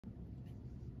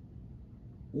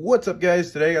What's up,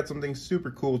 guys? Today I got something super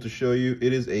cool to show you.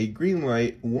 It is a green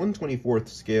light 1/24th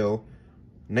scale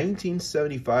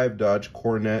 1975 Dodge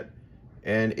Coronet,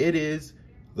 and it is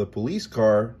the police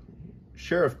car,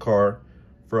 sheriff car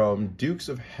from Dukes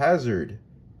of Hazzard.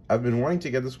 I've been wanting to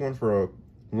get this one for a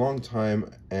long time,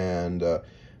 and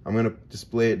I'm going to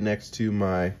display it next to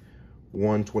my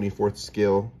 1/24th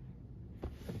scale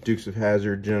Dukes of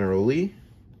Hazzard General Lee.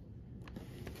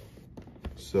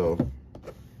 So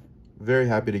very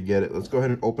happy to get it. Let's go ahead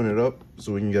and open it up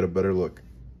so we can get a better look.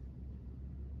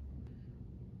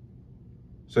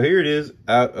 So here it is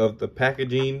out of the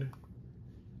packaging,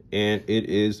 and it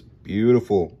is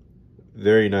beautiful.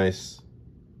 Very nice.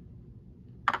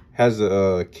 Has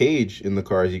a cage in the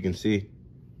car, as you can see.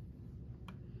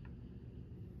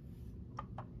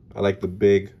 I like the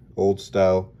big old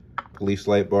style police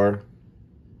light bar.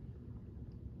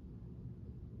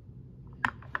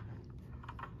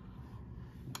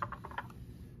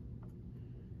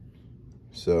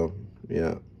 So,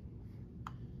 yeah.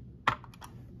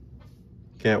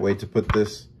 Can't wait to put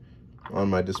this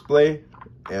on my display.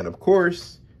 And of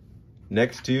course,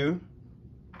 next to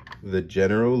the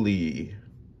General Lee.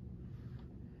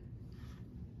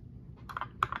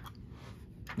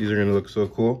 These are gonna look so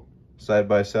cool, side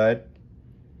by side.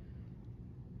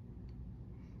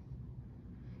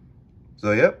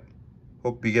 So, yep.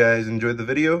 Hope you guys enjoyed the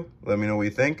video. Let me know what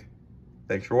you think.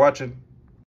 Thanks for watching.